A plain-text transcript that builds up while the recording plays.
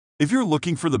If you're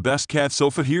looking for the best cat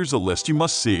sofa, here's a list you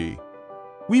must see.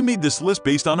 We made this list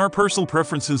based on our personal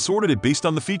preference and sorted it based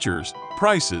on the features,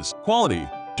 prices, quality,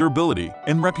 durability,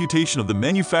 and reputation of the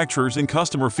manufacturers and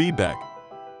customer feedback.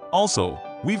 Also,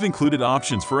 we've included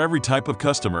options for every type of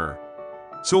customer.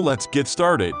 So let's get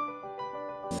started.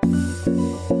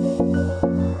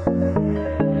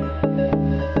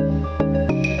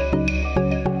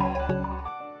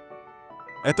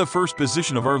 At the first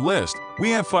position of our list,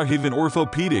 we have Fairhaven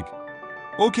Orthopedic.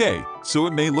 Okay, so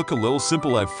it may look a little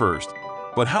simple at first,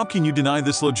 but how can you deny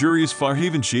this luxurious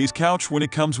Fairhaven chaise couch when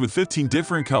it comes with 15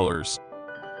 different colors?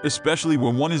 Especially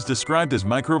when one is described as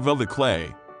micro velvet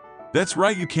clay. That's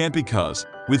right, you can't, because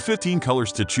with 15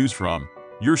 colors to choose from,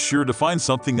 you're sure to find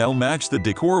something that'll match the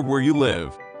decor of where you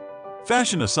live.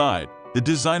 Fashion aside, the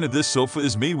design of this sofa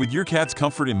is made with your cat's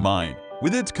comfort in mind,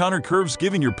 with its corner curves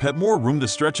giving your pet more room to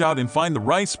stretch out and find the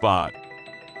right spot.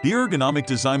 The ergonomic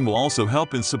design will also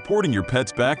help in supporting your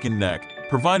pet's back and neck,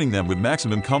 providing them with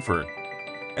maximum comfort.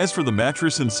 As for the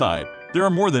mattress inside, there are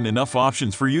more than enough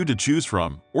options for you to choose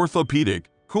from: orthopedic,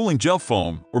 cooling gel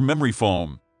foam, or memory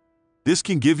foam. This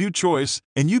can give you choice,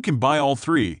 and you can buy all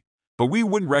three, but we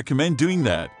wouldn't recommend doing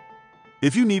that.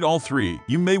 If you need all three,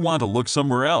 you may want to look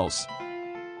somewhere else.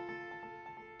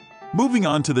 Moving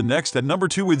on to the next at number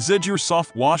 2 with Zedure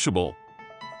Soft Washable.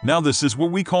 Now this is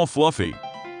what we call fluffy.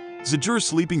 Zedure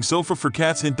sleeping sofa for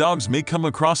cats and dogs may come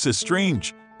across as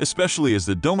strange, especially as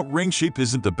the donut ring shape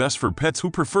isn't the best for pets who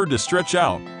prefer to stretch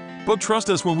out. But trust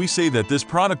us when we say that this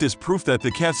product is proof that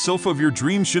the cat sofa of your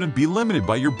dreams shouldn't be limited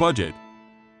by your budget.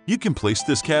 You can place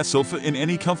this cat sofa in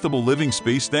any comfortable living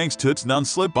space thanks to its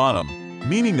non-slip bottom,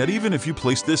 meaning that even if you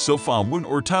place this sofa on wooden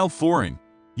or tile flooring,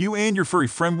 you and your furry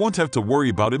friend won't have to worry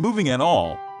about it moving at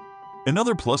all.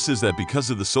 Another plus is that because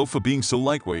of the sofa being so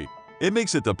lightweight, it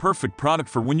makes it the perfect product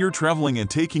for when you're traveling and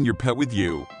taking your pet with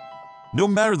you. No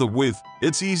matter the width,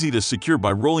 it's easy to secure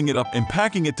by rolling it up and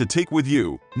packing it to take with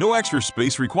you, no extra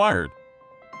space required.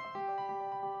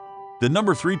 The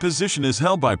number 3 position is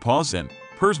held by Paws and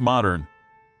Purrs Modern.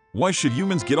 Why should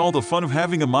humans get all the fun of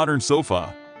having a modern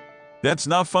sofa? That's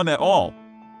not fun at all.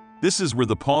 This is where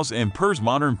the Paws and Purrs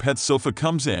Modern Pet Sofa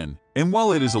comes in, and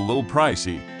while it is a little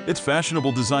pricey, its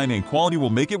fashionable design and quality will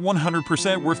make it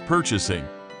 100% worth purchasing.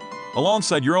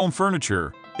 Alongside your own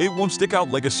furniture, it won't stick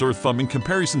out like a sore thumb in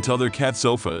comparison to other cat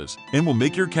sofas, and will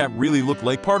make your cat really look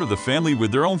like part of the family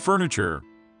with their own furniture.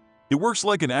 It works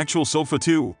like an actual sofa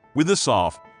too, with a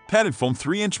soft, padded foam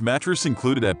 3-inch mattress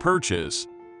included at purchase.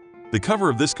 The cover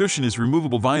of this cushion is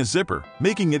removable via zipper,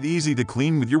 making it easy to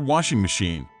clean with your washing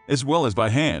machine, as well as by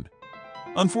hand.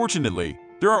 Unfortunately,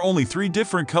 there are only 3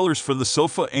 different colors for the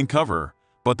sofa and cover,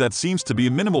 but that seems to be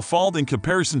a minimal fault in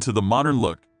comparison to the modern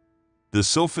look. The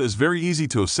sofa is very easy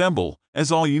to assemble,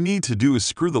 as all you need to do is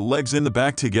screw the legs and the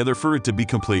back together for it to be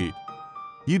complete.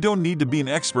 You don't need to be an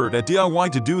expert at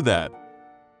DIY to do that.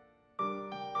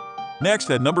 Next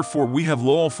at number 4 we have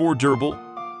Lowell 4 Durable.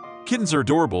 Kittens are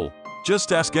adorable,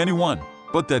 just ask anyone,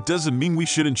 but that doesn't mean we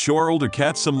shouldn't show our older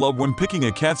cats some love when picking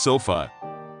a cat sofa.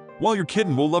 While your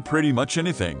kitten will love pretty much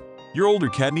anything, your older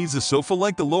cat needs a sofa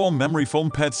like the Lowell Memory Foam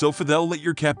Pet Sofa that'll let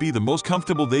your cat be the most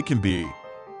comfortable they can be.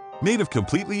 Made of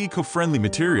completely eco-friendly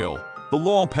material, the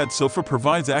Lowell Pet Sofa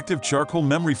provides active charcoal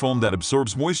memory foam that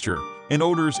absorbs moisture and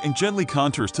odors and gently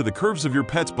contours to the curves of your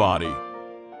pet's body.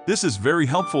 This is very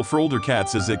helpful for older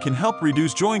cats as it can help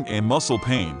reduce joint and muscle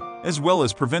pain, as well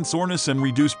as prevent soreness and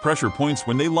reduce pressure points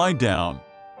when they lie down.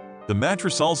 The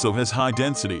mattress also has high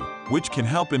density, which can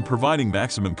help in providing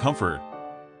maximum comfort.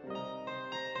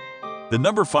 The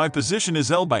number 5 position is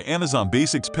held by Amazon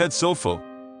Basics Pet Sofa.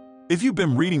 If you've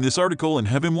been reading this article and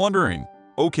have been wondering,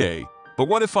 okay, but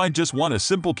what if I just want a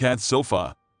simple cat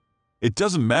sofa? It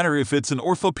doesn't matter if it's an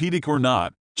orthopedic or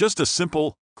not, just a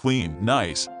simple, clean,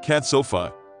 nice cat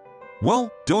sofa.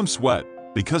 Well, don't sweat,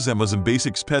 because Amazon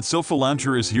Basics Pet Sofa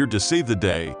Launcher is here to save the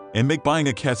day and make buying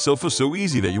a cat sofa so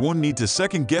easy that you won't need to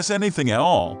second guess anything at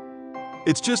all.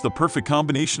 It's just the perfect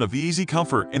combination of easy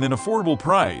comfort and an affordable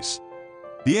price.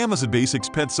 The Amazon Basics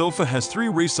Pet Sofa has 3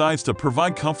 raised sides to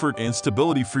provide comfort and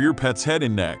stability for your pet's head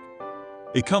and neck.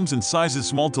 It comes in sizes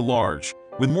small to large,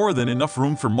 with more than enough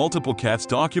room for multiple cats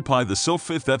to occupy the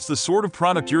sofa if that's the sort of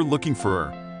product you're looking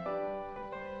for.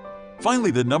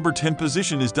 Finally, the number 10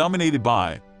 position is dominated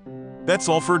by. That's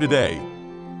all for today.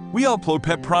 We upload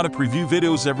pet product review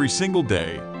videos every single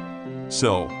day.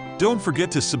 So, don't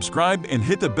forget to subscribe and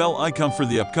hit the bell icon for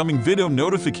the upcoming video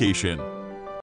notification.